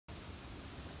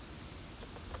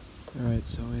Alright,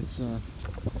 so it's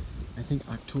I think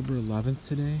October 11th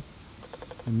today,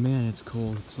 and man, it's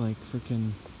cold. It's like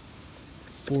freaking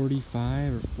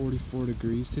 45 or 44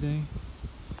 degrees today,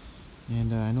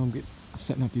 and I know I'm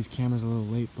setting up these cameras a little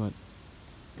late, but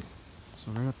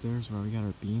so right up there is where we got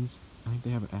our beans. I think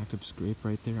they have an active scrape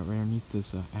right there, right underneath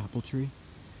this apple tree,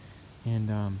 and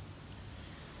I'm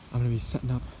gonna be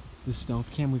setting up this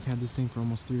stealth cam. We've had this thing for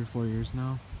almost 3 or 4 years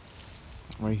now.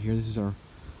 Right here, this is our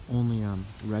only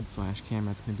red flash cam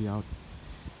that's going to be out,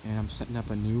 and I'm setting up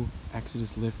a new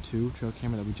Exodus Lift 2 trail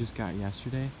camera that we just got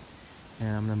yesterday, and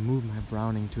I'm going to move my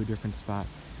Browning to a different spot.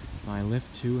 My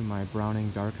Lift 2 and my Browning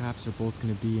Dark Ops are both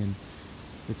going to be in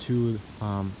the two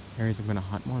areas I'm going to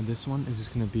hunt more. This one is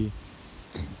just going to be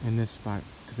in this spot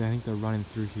because I think they're running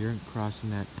through here and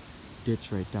crossing that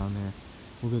ditch right down there.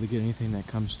 We'll be able to get anything that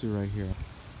comes through right here.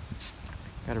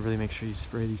 Got to really make sure you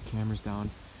spray these cameras down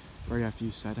right after you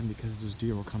set them, because those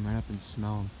deer will come right up and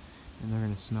smell them, and they're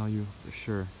going to smell you for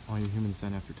sure, all your humans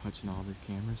then, after touching all their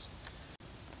cameras.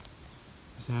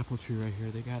 This apple tree right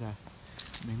here, they got I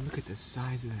mean, look at the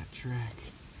size of that track.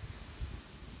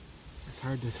 It's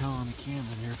hard to tell on the camera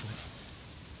there, but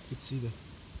you can see the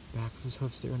back of his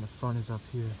hoofs there, and the front is up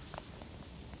here.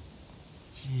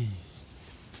 Jeez.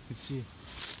 You can see,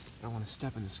 I don't want to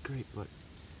step in the scrape, but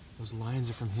those lines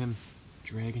are from him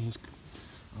dragging his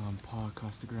paw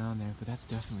across the ground there, but that's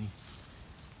definitely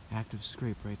active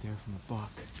scrape right there from the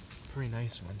buck. Pretty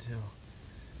nice one too.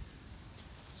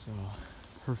 So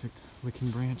perfect licking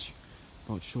branch,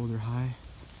 about shoulder high.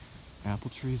 Apple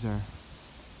trees are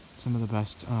some of the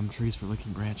best trees for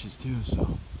licking branches too,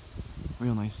 so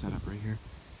real nice setup right here.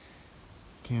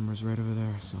 Camera's right over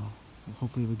there, so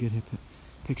hopefully we'll get a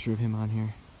picture of him on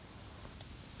here.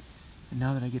 And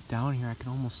now that I get down here, I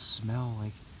can almost smell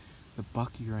like the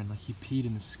buck urine, like he peed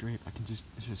in the scrape. there's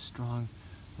a strong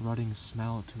rutting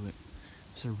smell to it.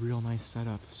 It's a real nice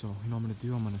setup. So you know what I'm going to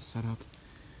do? I'm going to set up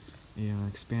a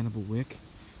expandable wick,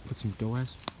 put some doe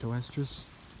estrus,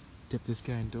 dip this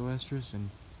guy in doe estrus, and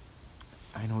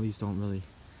I know these don't really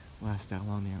last that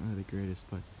long. They aren't really the greatest,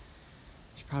 but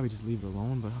I should probably just leave it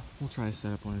alone, but we'll try to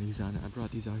set up one of these on it. I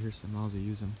brought these out here so I might as well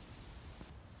use them.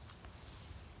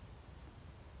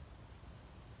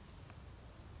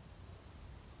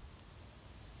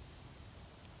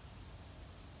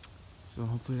 So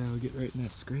hopefully that will get right in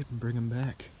that scrape and bring them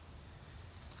back.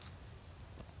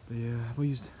 But yeah, I've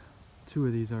used 2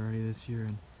 of these already this year,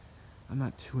 and I'm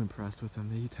not too impressed with them.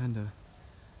 They tend to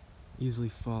easily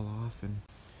fall off, and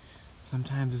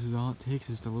sometimes this is all it takes,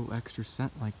 is just a little extra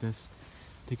scent like this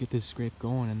to get this scrape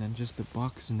going, and then just the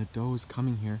bucks and the does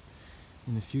coming here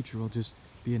in the future will just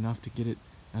be enough to get it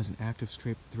as an active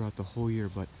scrape throughout the whole year.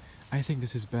 But I think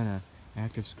this has been an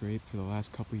active scrape for the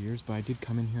last couple years, but I did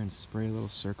come in here and spray a little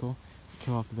circle,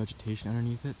 kill off the vegetation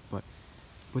underneath it, but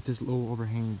with this low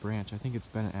overhanging branch, I think it's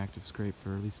been an active scrape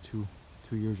for at least two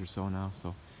years or so now.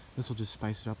 So this will just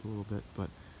spice it up a little bit, but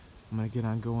I'm gonna get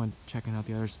on going, checking out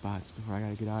the other spots before I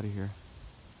gotta get out of here.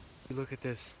 Look at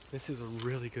this. This is a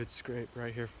really good scrape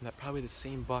right here from that, probably the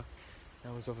same buck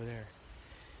that was over there.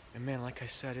 And man, like I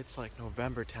said, it's like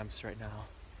November temps right now.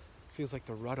 Feels like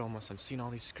the rut almost. I'm seeing all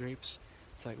these scrapes.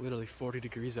 It's like literally 40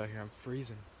 degrees out here. I'm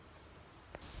freezing.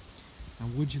 Now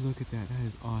would you look at that? That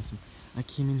is awesome. I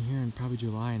came in here in probably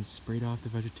July and sprayed off the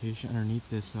vegetation underneath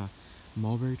this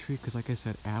mulberry tree, because like I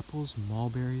said, apples,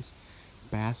 mulberries,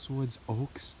 basswoods,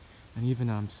 oaks, and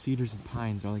even cedars and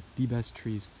pines are like the best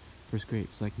trees for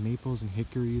scrapes. Like maples and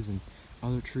hickories and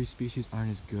other tree species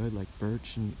aren't as good, like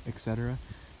birch and etc.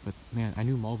 But man, I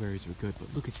knew mulberries were good,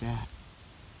 but look at that.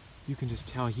 You can just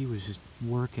tell he was just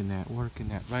working that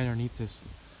right underneath this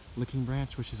licking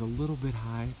branch, which is a little bit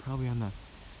high, probably on the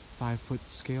 5-foot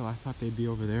scale. I thought they'd be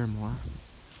over there more.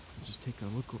 Just take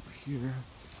a look over here.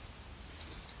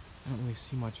 I don't really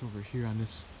see much over here on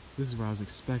this. This is where I was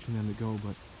expecting them to go,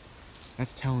 but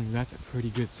that's telling you that's a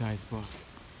pretty good sized buck,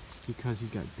 because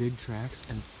he's got big tracks,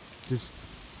 and this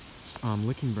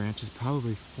licking branch is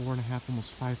probably 4.5,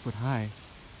 almost 5 foot high.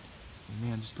 And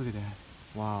man, just look at that.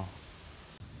 Wow.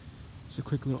 Just a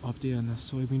quick little update on the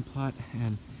soybean plot,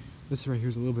 and this right here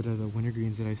is a little bit of the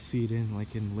wintergreens that I seed in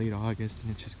like in late August,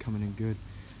 and it's just coming in good.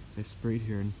 So I sprayed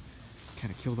here and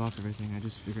kind of killed off everything. I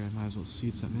just figured I might as well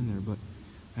seed something in there, but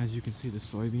as you can see, the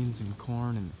soybeans and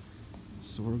corn and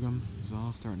sorghum is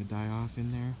all starting to die off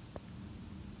in there.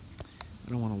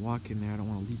 I don't want to walk in there. I don't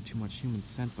want to leave too much human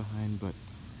scent behind, but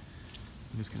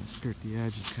I'm just going to skirt the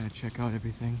edge and kind of check out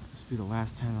everything. This will be the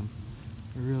last time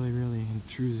I'm really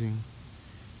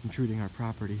intruding our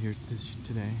property here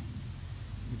today.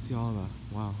 You can see all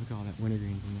the, wow, look at all that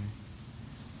wintergreens in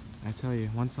there. I tell you,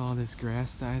 once all this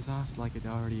grass dies off like it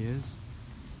already is,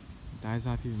 dies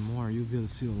off even more, you'll be able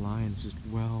to see the lines just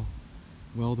well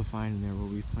defined in there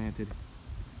where we planted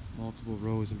multiple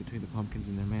rows in between the pumpkins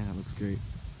in there. Man, that looks great.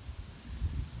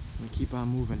 I'm gonna keep on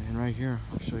moving, and right here,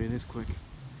 I'll show you this quick.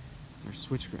 It's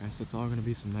our switchgrass. That's all gonna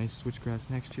be some nice switchgrass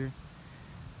next year.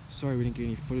 Sorry we didn't get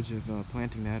any footage of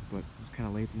planting that, but it was kind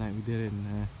of late the night we did it,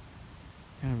 and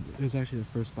it was actually the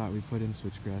first spot we put in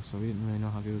switchgrass, so we didn't really know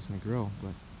how good it was gonna grow.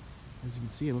 But as you can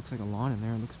see, it looks like a lawn in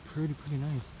there. It looks pretty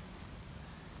nice.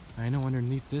 I know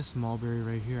underneath this mulberry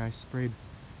right here,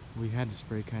 we had to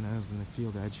spray kind of as in the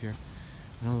field edge here.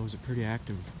 I know it was a pretty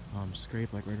active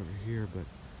scrape like right over here, but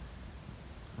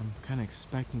I'm kind of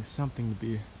expecting something to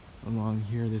be along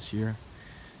here this year.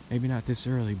 Maybe not this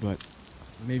early, but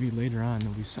maybe later on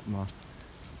there'll be something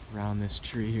around this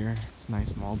tree here. It's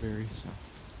nice mulberry, so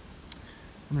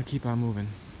I'm gonna keep on moving.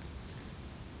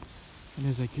 And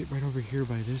as I get right over here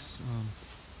by this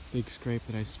big scrape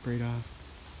that I sprayed off,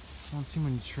 I don't see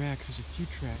many tracks. There's a few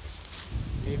tracks.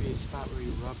 Maybe a spot where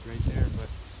you rubbed right there, but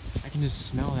I can just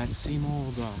smell that same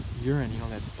old urine, you know,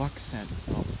 that buck scent.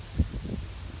 So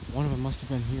one of them must have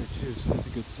been here too, so that's a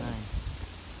good sign.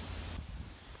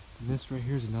 And this right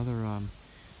here is another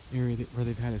area where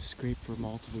they've had a scrape for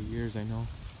multiple years, I know.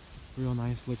 Real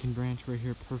nice looking branch right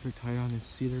here, perfect height on this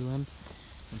cedar limb.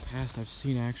 In the past I've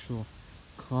seen actual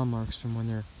claw marks from when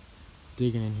they're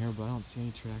digging in here, but I don't see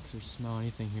any tracks or smell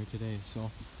anything here today,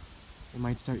 so they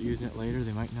might start using it later,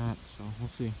 they might not, so we'll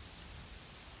see.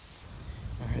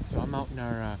 Alright, so I'm out in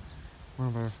our one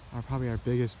of our probably our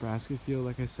biggest brassica field.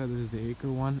 Like I said, this is the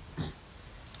acre one.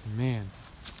 Man,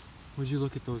 would you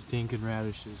look at those dinkin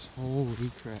radishes? Holy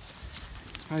crap.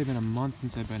 It's probably been a month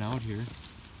since I've been out here.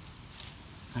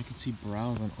 I can see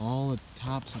browse on all the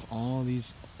tops of all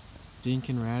these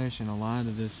dinkin radish and a lot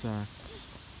of this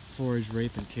forage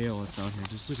rape and kale that's out here.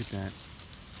 Just look at that.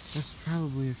 That's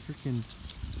probably a freaking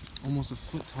almost a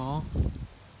foot tall.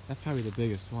 That's probably the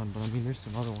biggest one, but I mean there's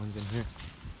some other ones in here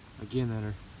again that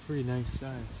are pretty nice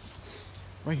size.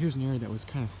 Right here's an area that was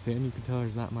kind of thin. You can tell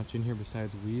there's not much in here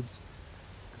besides weeds,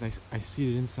 because I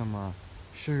seeded in some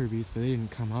sugar beets, but they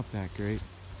didn't come up that great.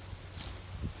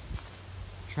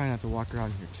 Try not to walk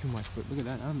around here too much, but look at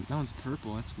that. That one's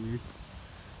purple. That's weird.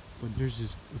 But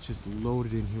it's just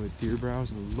loaded in here with deer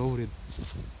browse and loaded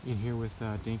in here with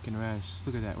dinkin radish. Just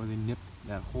look at that, where they nipped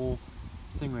that whole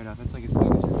thing right off. That's like as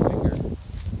big as your finger.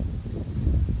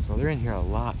 So they're in here a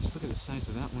lot. Just look at the size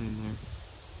of that one in there.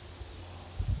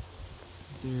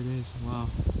 There it is. Wow.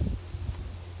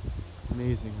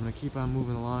 Amazing. I'm gonna keep on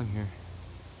moving along here.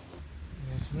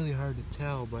 Yeah, it's really hard to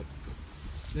tell, but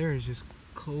there is just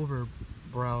clover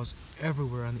browse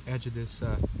everywhere on the edge of this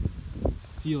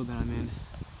field that I'm in.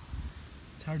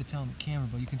 It's hard to tell on the camera,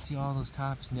 but you can see all those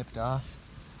tops nipped off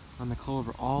on the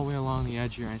clover all the way along the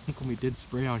edge here. I think when we did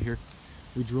spray out here,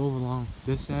 we drove along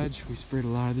this edge. We sprayed a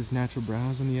lot of this natural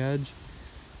browse on the edge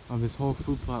of this whole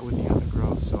food plot with the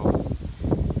undergrowth, so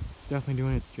it's definitely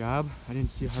doing its job. I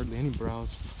didn't see hardly any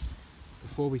browse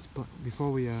before we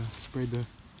sprayed the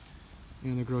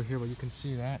undergrowth here, but you can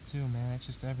see that too, man. It's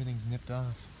just everything's nipped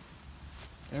off.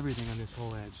 Everything on this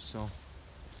whole edge, so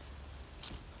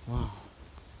wow.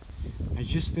 I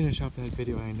just finished up that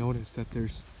video and I noticed that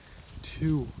there's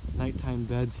two nighttime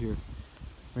beds here.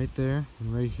 Right there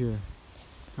and right here.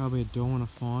 Probably a doe and a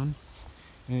fawn.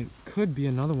 And it could be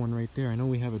another one right there. I know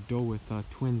we have a doe with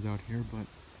twins out here, but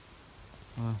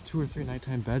 2 or 3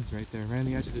 nighttime beds right there, right on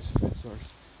the edge of this food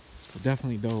source. But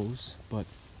definitely does, but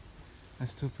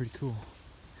that's still pretty cool.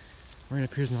 Right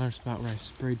up here's another spot where I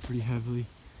sprayed pretty heavily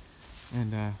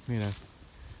and made a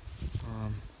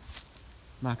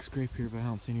mock scrape here, but I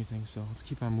don't see anything, so let's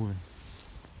keep on moving.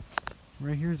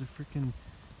 Right here is a freaking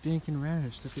dinkin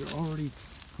radish that they're already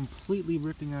completely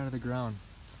ripping out of the ground.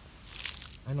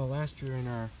 I know last year in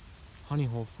our honey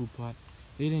hole food plot,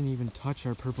 they didn't even touch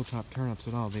our purple top turnips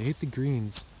at all. They ate the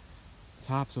greens,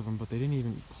 tops of them, but they didn't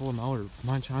even pull them out or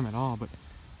munch on them at all. But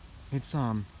it's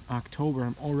October,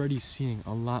 I'm already seeing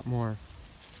a lot more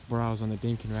browse on the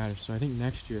dinkin radish. So I think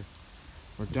next year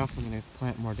we're definitely going to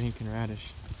plant more dinkin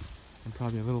radish and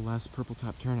probably a little less purple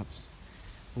top turnips.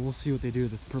 But we'll see what they do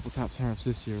with the purple top turnips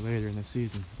this year later in the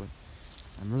season. But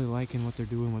I'm really liking what they're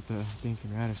doing with the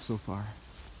dinkin radish so far.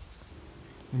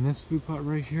 And this food plot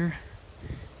right here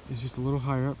is just a little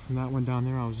higher up from that one down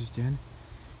there I was just in.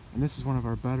 And this is one of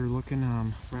our better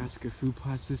looking brassica food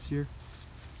plots this year.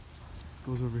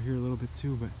 Goes over here a little bit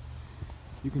too, but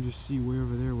you can just see way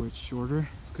over there where it's shorter.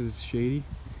 It's because it's shady.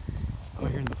 Out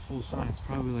here in the full sun, it's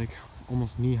probably like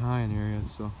almost knee high in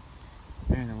areas, so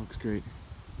man, that looks great.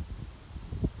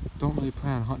 Don't really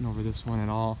plan on hunting over this one at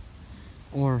all,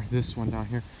 or this one down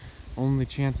here. Only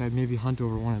chance I'd maybe hunt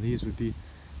over one of these would be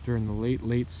during the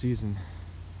late season,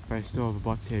 if I still have a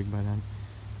buck tag by then,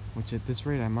 which at this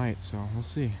rate I might, so we'll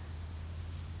see.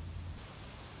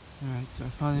 Alright, so I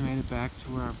finally made it back to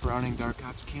where our Browning Dark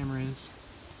Ops camera is.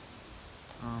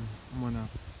 I'm gonna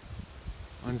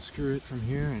unscrew it from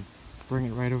here and bring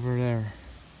it right over there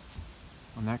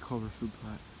on that clover food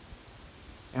plot.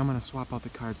 And I'm gonna swap out the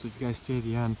card, so if you guys stay at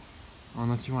the end,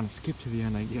 unless you want to skip to the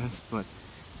end I guess, but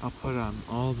I'll put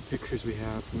all the pictures we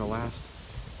have from the last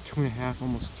 2.5,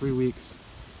 almost 3 weeks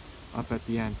up at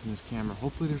the end from this camera.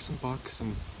 Hopefully there's some bucks,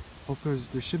 and hopefully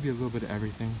there should be a little bit of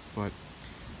everything, but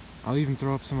I'll even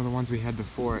throw up some of the ones we had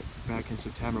before it. Back in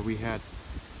September we had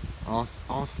all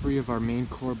 3 of our main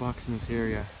core bucks in this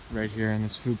area right here in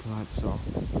this food plot, so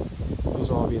those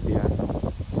will all be at the end.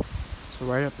 So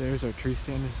right up there is our tree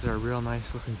stand. This is our real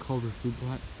nice looking clover food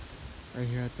plot right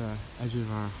here at the edge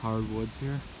of our hardwoods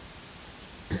here.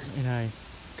 And I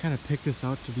kind of picked this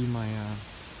out to be my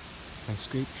my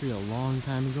scrape tree a long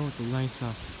time ago. It's a nice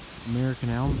American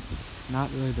elm.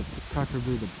 Not really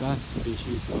preferably the best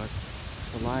species, but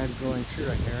it's a live growing tree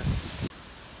right here.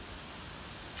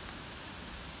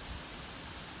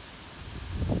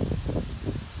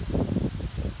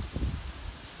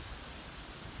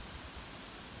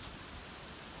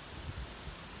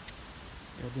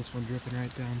 Got this one dripping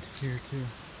right down to here too.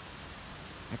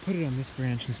 I put it on this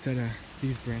branch instead of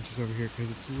these branches over here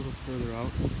because it's a little further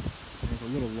out and it's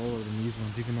a little lower than these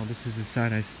ones, even though this is the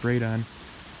side I sprayed on.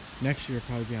 Next year it'll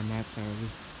probably be on that side.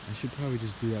 I should probably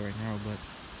just do that right now, but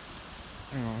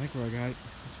I don't know, I think where I got it,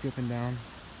 it's dripping down.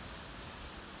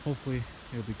 Hopefully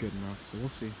it'll be good enough, so we'll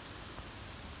see.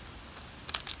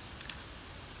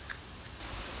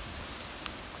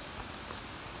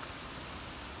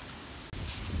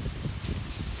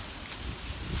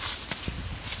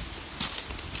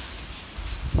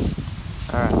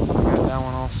 Alright, so I got that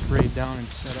one all sprayed down and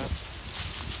set up.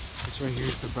 This right here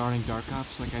is the Browning Dark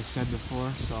Ops, like I said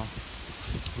before, so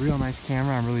real nice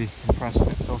camera. I'm really impressed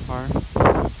with it so far.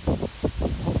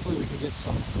 Hopefully we can get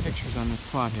some pictures on this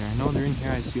plot here. I know they're in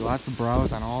here. I see lots of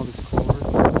browse on all this clover.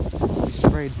 We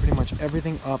sprayed pretty much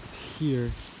everything up to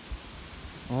here.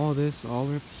 All this, all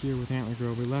the way up to here with antler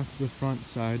grove. We left the front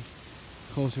side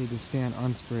closer to the stand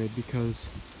unsprayed because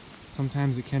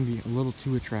sometimes it can be a little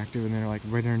too attractive and they're like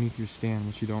right underneath your stand,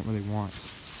 which you don't really want.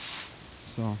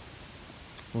 So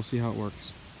we'll see how it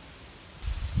works.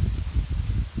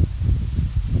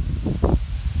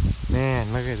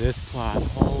 Man, look at this plot.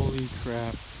 Holy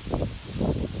crap.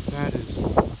 That is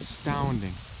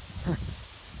astounding.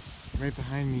 Right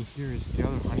behind me here is the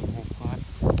other honey hole plot.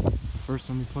 The first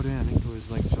one we put in, I think it was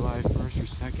like July 1st or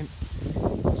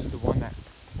 2nd. This is the one that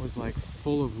was like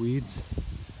full of weeds.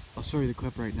 I'll show you the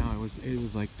clip right now. It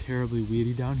was like terribly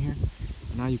weedy down here.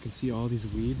 And now you can see all these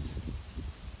weeds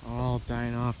all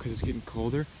dying off because it's getting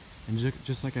colder. And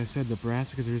just like I said, the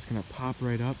brassicas are just going to pop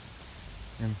right up.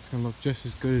 And it's going to look just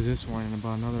as good as this one in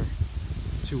about another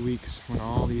 2 weeks when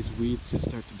all these weeds just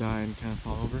start to die and kind of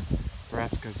fall over.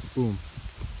 Brassicas, boom,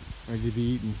 ready to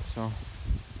be eaten. So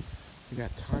we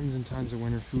got tons and tons of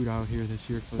winter food out here this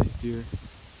year for these deer.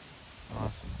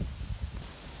 Awesome.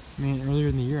 Man, earlier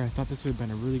in the year I thought this would have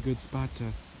been a really good spot to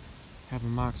have a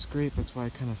mock scrape. That's why I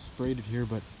kind of sprayed it here,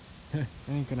 but that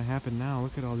ain't going to happen now.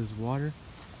 Look at all this water.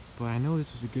 But I know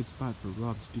this was a good spot for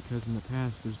rubs because in the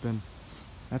past there's been...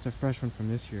 That's a fresh one from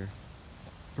this year.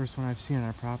 First one I've seen on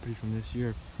our property from this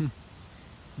year. Man,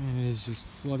 it is just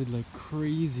flooded like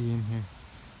crazy in here.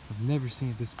 I've never seen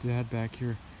it this bad back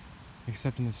here,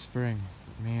 except in the spring.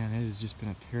 Man, it has just been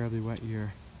a terribly wet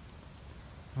year.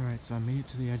 Alright, so I made it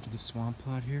to the edge of the swamp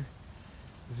plot here.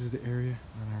 This is the area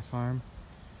on our farm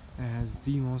that has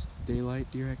the most daylight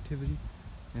deer activity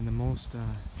and the most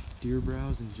deer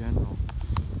browse in general.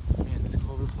 Man, this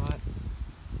clover plot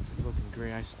is looking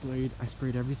great. I sprayed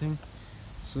everything.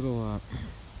 This little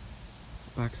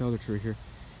box elder tree here.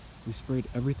 We sprayed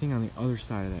everything on the other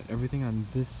side of that. Everything on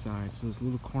this side. So this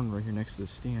little corner right here next to the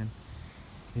stand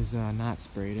is not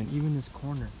sprayed. And even this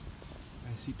corner,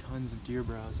 I see tons of deer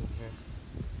browse in here.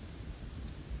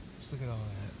 Just look at all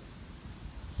that.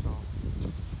 So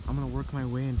I'm gonna work my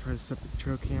way and try to set the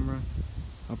trail camera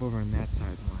up over on that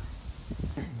side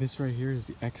more. This right here is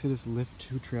the Exodus Lift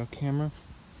 2 trail camera.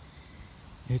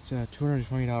 It's a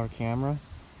 $220 camera,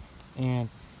 and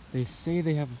they say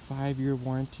they have a 5-year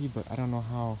warranty, but I don't know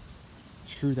how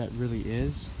true that really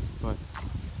is. But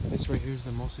this right here is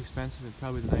the most expensive and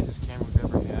probably the nicest camera we've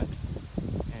ever had.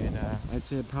 And I'd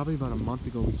say probably about a month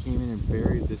ago we came in and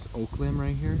buried this oak limb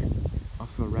right here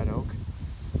off of a red oak,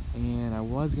 and I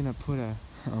was gonna put a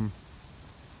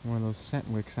one of those scent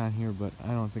wicks on here, but I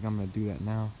don't think I'm gonna do that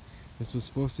now. This was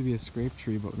supposed to be a scrape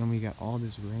tree, but then we got all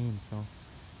this rain, so,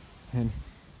 and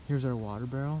here's our water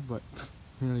barrel, but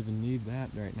we don't even need that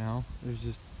right now. There's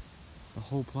just, the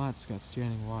whole plot's got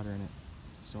standing water in it.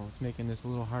 So it's making this a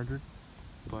little harder,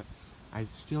 but I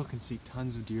still can see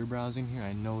tons of deer browsing here.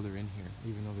 I know they're in here,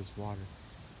 even though there's water.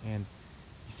 And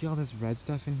you see all this red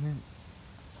stuff in here?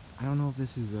 I don't know if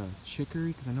this is a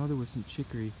chicory, because I know there was some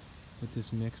chicory with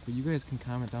this mix, but you guys can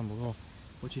comment down below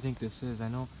what you think this is. I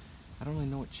don't really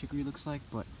know what chicory looks like,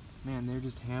 but man, they're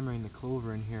just hammering the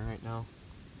clover in here right now.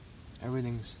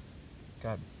 Everything's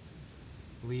got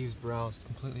leaves browsed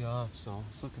completely off, so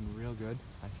it's looking real good.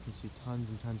 I can see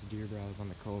tons and tons of deer browse on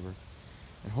the clover.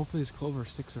 And hopefully this clover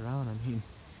sticks around. I mean,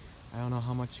 I don't know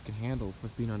how much it can handle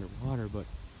with being underwater, but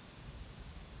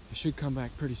it should come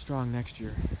back pretty strong next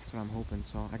year. That's what I'm hoping.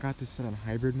 So I got this set on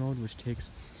hybrid mode, which takes,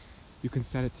 you can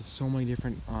set it to so many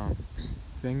different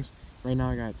things. Right now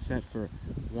I got it set for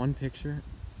one picture,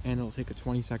 and it'll take a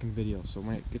 20-second video. So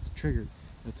when it gets triggered,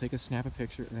 it'll take a snap a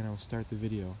picture, and then it'll start the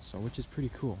video. So, which is pretty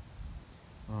cool.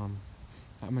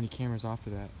 Not many cameras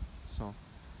offer that. So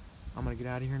I'm gonna get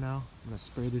out of here now. I'm gonna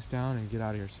spray this down and get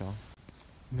out of here. So,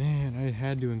 man, I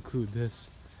had to include this.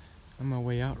 On my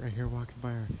way out right here, walking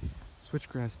by our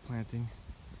switchgrass planting.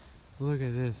 Look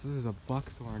at this. This is a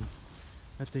buckthorn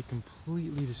that they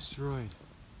completely destroyed.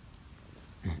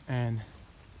 And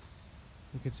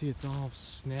you can see it's all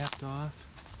snapped off.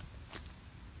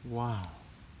 Wow.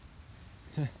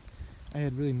 I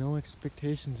had really no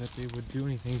expectations that they would do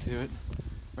anything to it.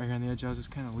 Right here on the edge, I was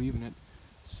just kind of leaving it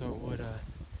so it would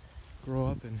grow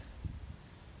up and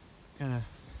kind of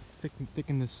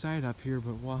thicken this side up here,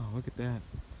 but wow, look at that.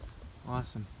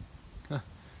 Awesome.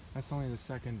 That's only the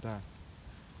second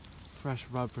fresh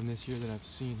rub from this year that I've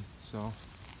seen, so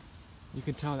you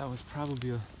can tell that was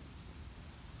probably a,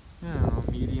 I don't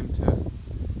know, medium to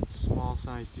small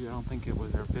sized deer. I don't think it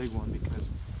was our big one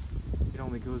because it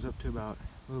only goes up to about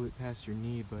a little bit past your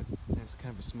knee, but it's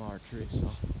kind of a smaller tree, so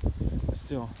but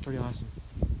still pretty awesome.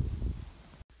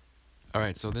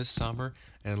 Alright, so this summer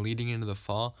and leading into the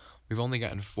fall, we've only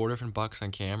gotten 4 different bucks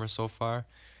on camera so far,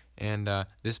 and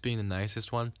this being the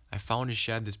nicest one. I found his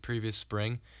shed this previous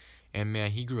spring, and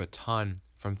man, he grew a ton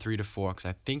from 3 to 4, because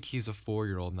I think he's a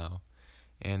 4-year-old now,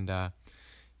 and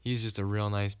he's just a real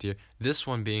nice deer. This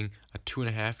one being a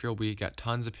 2.5-year-old, we got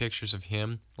tons of pictures of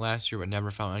him last year, but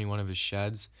never found any one of his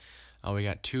sheds. We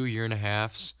got 2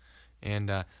 1/2s, and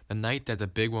the night that the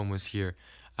big one was here,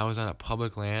 I was on a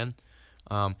public land,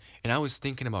 and I was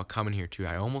thinking about coming here too.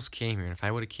 I almost came here, and if I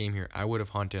would have came here, I would have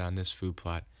hunted on this food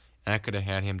plot, and I could have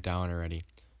had him down already.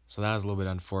 So that was a little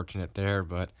bit unfortunate there,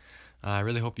 but I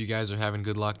really hope you guys are having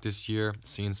good luck this year,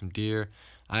 seeing some deer.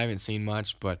 I haven't seen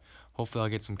much, but hopefully I'll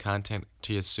get some content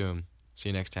to you soon. See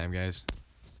you next time, guys.